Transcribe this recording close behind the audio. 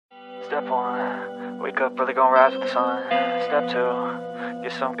Step 1, wake up early, gonna rise with the sun. Step 2,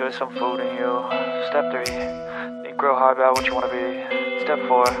 get some good, some food in you. Step 3, think real hard about what you wanna be. Step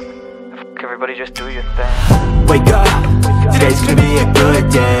 4, everybody just do your thing. Wake up, today's gonna be a good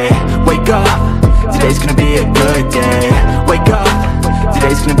day. Wake up, today's gonna be a good day. Wake up,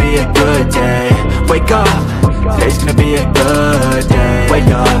 today's gonna be a good day. Wake up, today's gonna be a good day.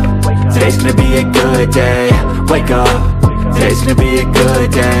 Wake up, today's gonna be a good day. Wake up, today's gonna be a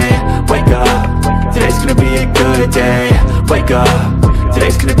good day. Wake up, today's gonna be a good day. Wake up,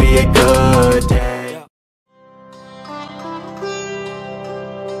 today's gonna be a good day.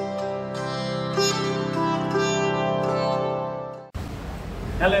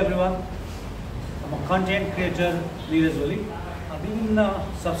 Hello everyone, I'm a content creator nirajoli. विभिन्न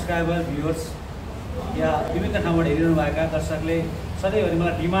subscriber viewers या विभिन्न ठाउँबाट हेरिरहनु भएका दर्शकले सधैँभरि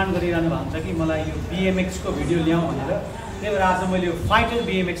मलाई demand गरिरहनु भएको छ कि मलाई यो BMX को भिडियो ल्याउँ भनेर। त्यही भएर आज मैले यो फाइटर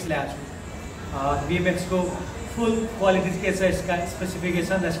BMX ल्याएको छु। BMX को फुल क्वालिटी के छ, यसका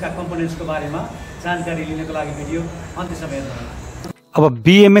स्पेसिफिकेसन, यसका कम्पोनेन्ट्सको बारेमा जानकारी लिनको लागि भिडियो अन्त्यसम्म हेर्नुहोला। अब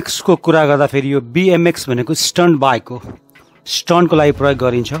BMX को कुरा गर्दा फेरि यो BMX भनेको स्टन्ट बाइक हो, स्टन्टको लागि प्रयोग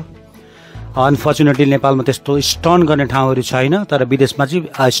गरिन्छ। अनफर्चुनेटली नेपालमा त्यस्तो स्टन्ट गर्ने ठाउँहरू छैन, तर विदेशमा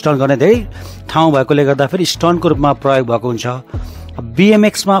चाहिँ स्टन्ट गर्ने धेरै ठाउँ भएकोले गर्दा फेरि स्टन्टको रूपमा प्रयोग भएको हुन्छ।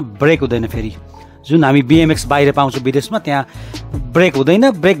 BMX मा ब्रेक हुँदैन, फेरि जुन हामी BMX बाहिर पाउँछौँ विदेशमा त्यहाँ ब्रेक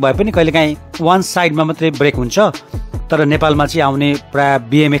हुँदैन। ब्रेक भए पनि कहिलेकाहीँ वान साइडमा मात्रै ब्रेक हुन्छ, तर नेपालमा चाहिँ आउने प्राय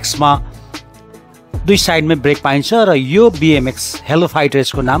BMX मा दुई साइडमै ब्रेक पाइन्छ। र यो BMX हेलो फाइटर,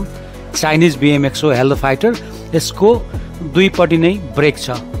 यसको नाम चाइनिज BMX हो, हेलो फाइटर। यसको दुईपट्टि नै ब्रेक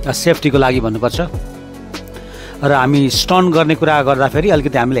छ, सेफ्टीको लागि भन्नुपर्छ। र हामी स्टन्ट गर्ने कुरा गर्दाखेरि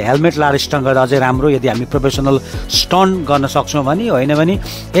अलिकति हामीले हेलमेट लाएर स्टन्ट गर्दा अझै राम्रो, यदि हामी प्रोफेसनल स्टन्ट गर्न सक्छौँ भने। होइन भने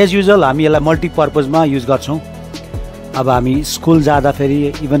एज युजल हामी यसलाई मल्टिपर्पजमा युज गर्छौँ। अब हामी स्कुल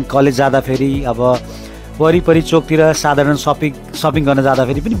जाँदाखेरि, इभन कलेज जाँदाखेरि, अब वरिपरि चोकतिर साधारण सपिङ गर्न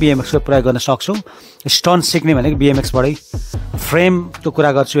जाँदाखेरि पनि BMX को प्रयोग गर्न सक्छौँ। स्टन्ट सिक्ने भनेको BMX बाटै। फ्रेमको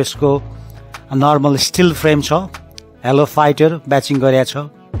कुरा गर्छु, यसको नर्मल स्टिल फ्रेम छ, हेलो फाइटर ब्याचिङ गरेको छ।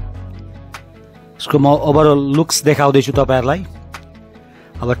 यसको म ओभरअल लुक्स देखाउँदैछु तपाईँहरूलाई।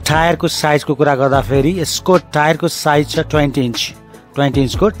 अब टायरको साइजको कुरा गर्दाखेरि यसको टायरको साइज छ 20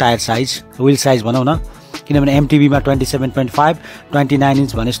 इन्चको टायर साइज, विल साइज भनौँ न, किनभने MTBमा 27.5, 29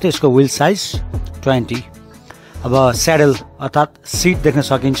 इन्च भने जस्तो यसको विल साइज 20। अब स्याडल अर्थात् सिट देख्न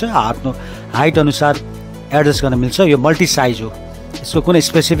सकिन्छ, आफ्नो हाइट अनुसार एडजस्ट गर्न मिल्छ। यो मल्टी साइज हो, यसको कुनै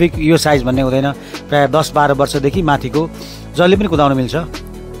स्पेसिफिक यो साइज भन्ने हुँदैन। प्रायः 10-12 वर्षदेखि माथिको जसले पनि कुदाउन मिल्छ।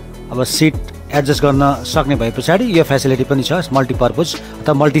 अब सिट एडजस्ट गर्न सक्ने भए पछाडि यो फेसिलिटी पनि छ, मल्टिपर्पज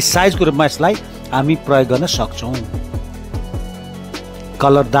अथवा मल्टी साइजको रूपमा यसलाई हामी प्रयोग गर्न सक्छौँ।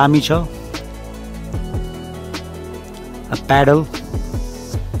 कलर दामी छ। प्याडल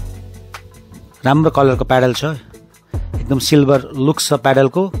राम्रो कलरको प्याडल छ, एकदम सिल्भर लुक्स छ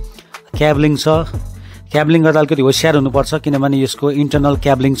प्याडलको। क्याबलिङ छ, क्याबलिङ गर्दा अलिकति होसियार हुनुपर्छ, किनभने यसको इन्टरनल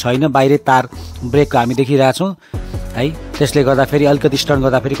क्याबलिङ छैन, बाहिरै तार ब्रेकको हामी देखिरहेछौँ है। त्यसले गर्दाखेरि अलिकति स्टन्ट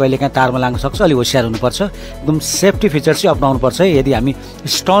गर्दाखेरि कहिलेकाहीँ तारमा लाग्न सक्छ, अलिक होसियार हुनुपर्छ। एकदम सेफ्टी फिचर चाहिँ अपनाउनुपर्छ है यदि हामी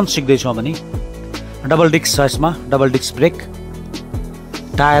स्टन्ट सिक्दैछौँ भने। डबल डिस्क छ यसमा, डबल डिस्क ब्रेक।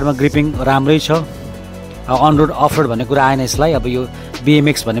 टायरमा ग्रिपिङ राम्रै छ। अन रोड अफ रोड भन्ने कुरा आएन यसलाई। अब यो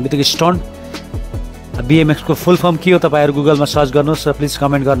BMX भन्ने बित्तिकै स्टन्ट। BMX को फुल फर्म के हो तपाईँहरू गुगलमा सर्च गर्नुहोस् र प्लिज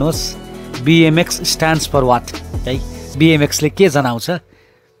कमेन्ट गर्नुहोस्। BMX स्ट्यान्ड्स फर वाट है, BMX ले के जनाउँछ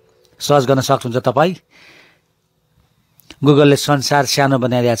सर्च गर्न सक्नुहुन्छ तपाईँ। गुगलले संसार सानो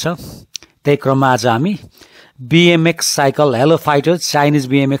बनाइरहेको छ। त्यही क्रममा आज हामी BMX cycle hello fighter Chinese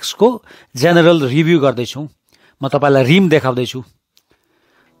BMX को जेनरल रिभ्यू गर्दैछौँ। म तपाईँलाई रिम देखाउँदैछु।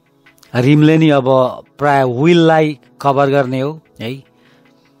 रिमले नि अब प्राय व्हिललाई कभर गर्ने हो है।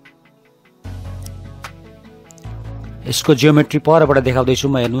 यसको जियोमेट्री परबाट देखाउँदैछु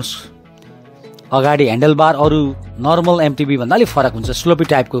म, हेर्नुहोस्। अगाडि ह्यान्डल बार अरू नर्मल MTB भन्दा अलिक फरक हुन्छ, स्लोपी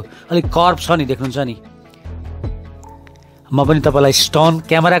टाइपको अलिक कर्भ छ नि, देख्नुहुन्छ नि। म पनि तपाईँलाई स्टन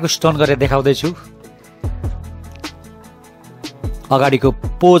क्यामेराको स्टन गरेर देखाउँदैछु। अगाडिको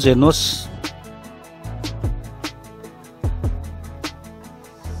पोज हेर्नुहोस्।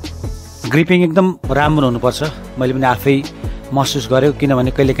 ग्रिपिङ एकदम राम्रो हुनुपर्छ, मैले पनि आफै महसुस गरेँ।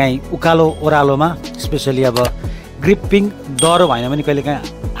 किनभने कहिलेकाहीँ उकालो ओह्रालोमा स्पेसली अब ग्रिपिङ डह्रो भएन भने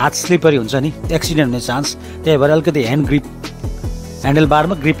कहिलेकाहीँ हात स्लिपरी हुन्छ नि, एक्सिडेन्ट हुने चान्स। त्यही भएर अलिकति ह्यान्डल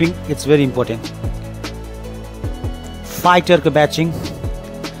बारमा gripping it's very important. फाइटरको batching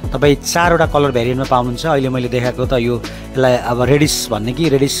तपाईँ 4वटा कलर भेरिएन्टमा पाउनुहुन्छ। अहिले मैले देखाएको त यो यसलाई अब रेडिस भन्ने कि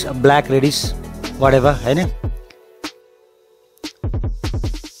reddish black reddish what ever होइन।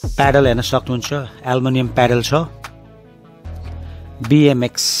 प्याडल हेर्न सक्नुहुन्छ, एल्युमिनियम प्याडल छ।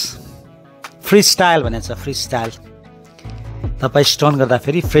 BMX फ्री स्टाइल भनेको छ, फ्री स्टाइल। तपाईँ स्टन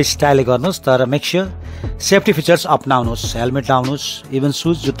गर्दाखेरि फ्री स्टाइलले गर्नुहोस्, तर मेक स्योर सेफ्टी फिचर्स अपनाउनुहोस्, हेलमेट लाउनुहोस्, इभन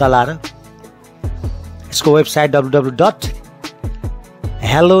सुज जुत्ता लाएर। यसको वेबसाइट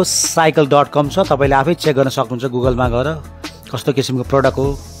www.hellocycle.com छ, तपाईँले आफै चेक गर्न सक्नुहुन्छ गुगलमा गएर कस्तो किसिमको प्रडक्ट हो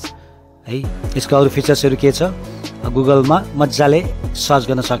है। यसको अरू फिचर्सहरू के छ गुगलमा मजाले सर्च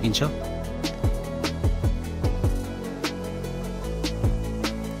गर्न सकिन्छ।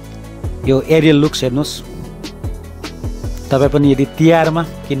 यो एरियल लुक्स हेर्नुहोस्। तपाईँ पनि यदि तिहारमा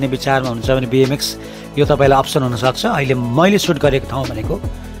किन्ने विचारमा हुनुहुन्छ भने BMX यो तपाईँलाई अप्सन हुनसक्छ। अहिले मैले सुट गरेको ठाउँ भनेको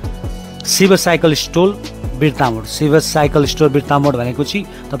Shiv cycle store Birtamod. Shiv cycle store Birtamod भनेको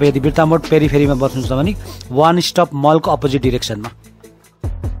चाहिँ तपाईँ यदि बिर्तामोड पेरिफेरीमा बस्नुहुन्छ भने वान स्टप मलको अपोजिट डिरेक्सनमा।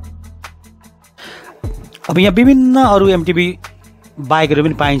 अब यहाँ विभिन्न अरू MTB बाइकहरू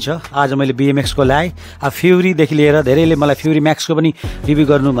पनि पाइन्छ। आज मैले BMX को ल्याएँ। अब फ्युरीदेखि लिएर धेरैले मलाई फ्युरी म्याक्सको पनि रिभ्यू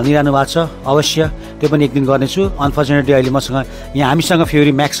गर्नु भनिरहनु भएको छ। अवश्य त्यो पनि एक दिन गर्नेछु। अनफर्चुनेटली अहिले मसँग यहाँ हामीसँग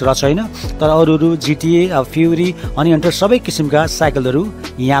फ्युरी म्याक्स रहेछ छैन, तर अरू GTA अब फ्युरी अनि अन्टर सबै किसिमका साइकलहरू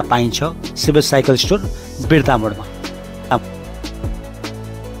यहाँ पाइन्छ शिव साइकल स्टोर बिर्तामोडमा।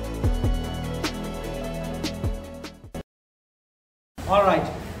 अलराइट,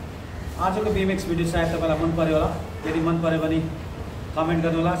 आजको BMX भिडियो सायद तपाईँलाई मन पर्यो होला। यदि मन पर्यो भने कमेन्ट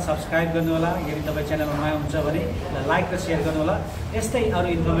गर्नुहोला, सब्सक्राइब गर्नुहोला। यदि तपाईँ च्यानलमा नयाँ हुनुहुन्छ भने लाइक र सेयर गर्नुहोला। यस्तै अरू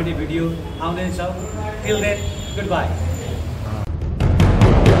इन्फर्मेटिभ भिडियो आउँदै छ। Till then, good by.